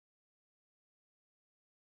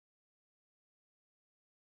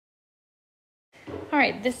All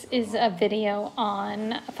right, this is a video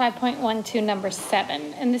on 5.12 number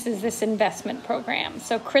 7, and this is this investment program.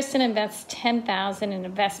 So Kristen invests $10,000 in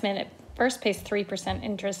investment. It first pays 3%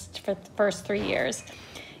 interest for the first 3 years,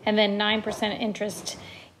 and then 9% interest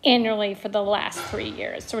annually for the last 3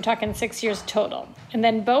 years. So we're talking 6 years total. And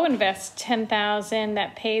then Bo invests $10,000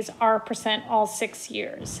 that pays our percent all 6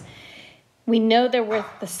 years. We know they're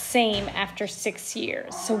worth the same after 6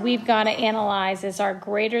 years. So we've got to analyze, is our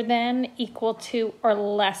greater than, equal to, or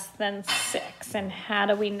less than 6? And how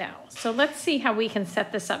do we know? So let's see how we can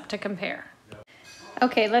set this up to compare.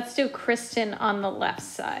 Okay, let's do Kristen on the left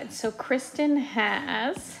side. So Kristen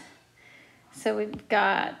has, so we've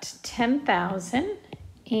got 10,000,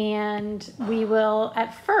 and we will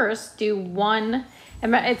at first do one,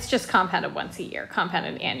 and it's just compounded once a year,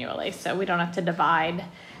 compounded annually, so we don't have to divide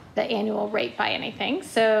the annual rate by anything.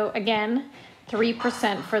 So again,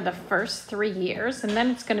 3% for the first 3 years, and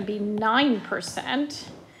then it's going to be 9%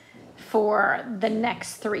 for the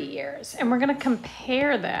next 3 years. And we're going to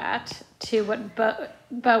compare that to what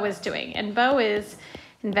Bo is doing. And Bo is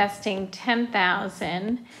investing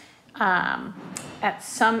 10,000 at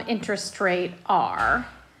some interest rate R.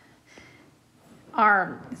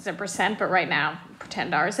 R is a percent, but right now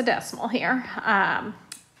pretend R is a decimal here.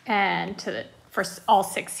 For all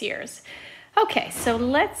 6 years. Okay, so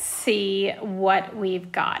let's see what we've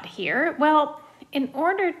got here. Well, in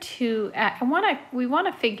order to, we want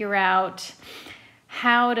to figure out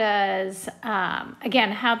how does,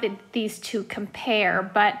 again, how did these two compare,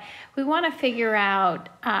 but we want to figure out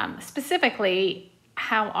specifically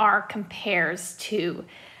how R compares to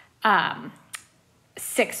 6%.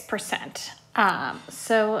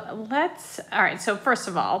 So all right, so first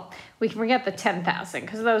of all, we can forget the 10,000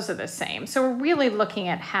 because those are the same. So we're really looking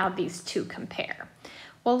at how these two compare.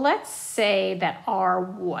 Well, let's say that R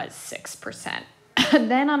was 6%.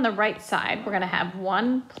 Then on the right side, we're going to have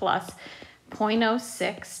 1 plus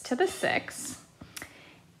 0.06 to the 6.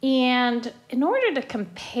 And in order to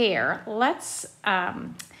compare,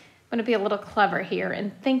 I'm going to be a little clever here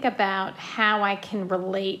and think about how I can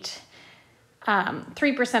relate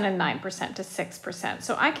 3% and 9% to 6%.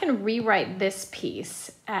 So I can rewrite this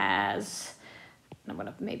piece as, I'm going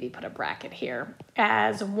to maybe put a bracket here,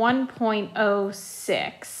 as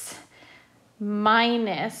 1.06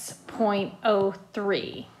 minus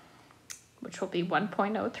 0.03, which will be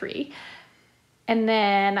 1.03. And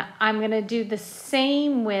then I'm going to do the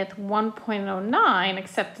same with 1.09,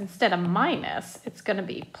 except instead of minus, it's going to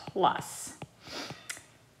be plus.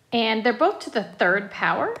 And they're both to the third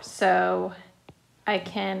power, so I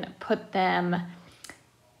can put them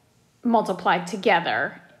multiplied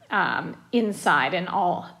together inside and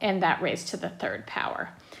that raised to the third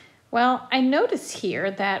power. Well, I notice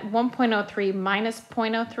here that 1.03 minus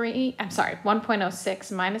 0.03,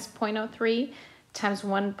 1.06 minus 0.03 times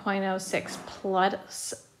 1.06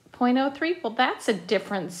 plus 0.03. Well, that's a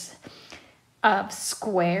difference of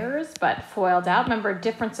squares, but foiled out. Remember,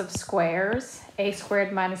 difference of squares, a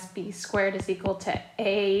squared minus b squared is equal to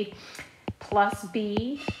a plus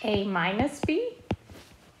b, a minus b.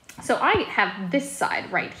 So I have this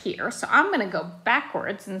side right here. So I'm going to go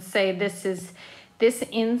backwards and say this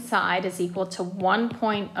inside is equal to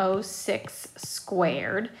 1.06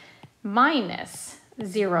 squared minus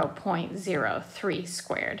 0.03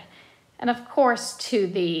 squared. And of course to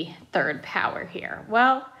the third power here.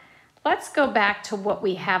 Well, let's go back to what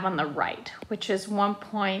we have on the right, which is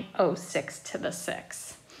 1.06 to the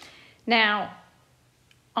 6. Now,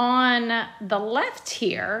 on the left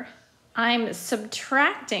here, I'm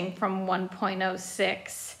subtracting from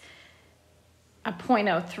 1.06 a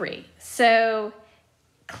 0.03. So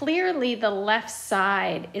clearly the left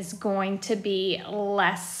side is going to be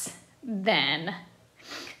less than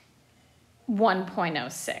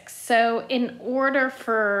 1.06. So in order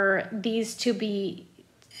for these two to be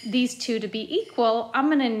equal, I'm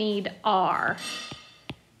going to need R.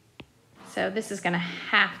 So this is going to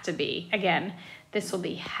have to be, again, this will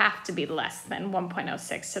have to be less than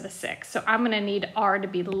 1.06 to the 6. So I'm going to need R to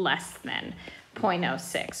be less than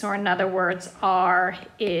 0.06. Or in other words, R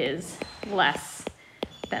is less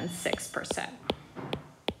than 6%.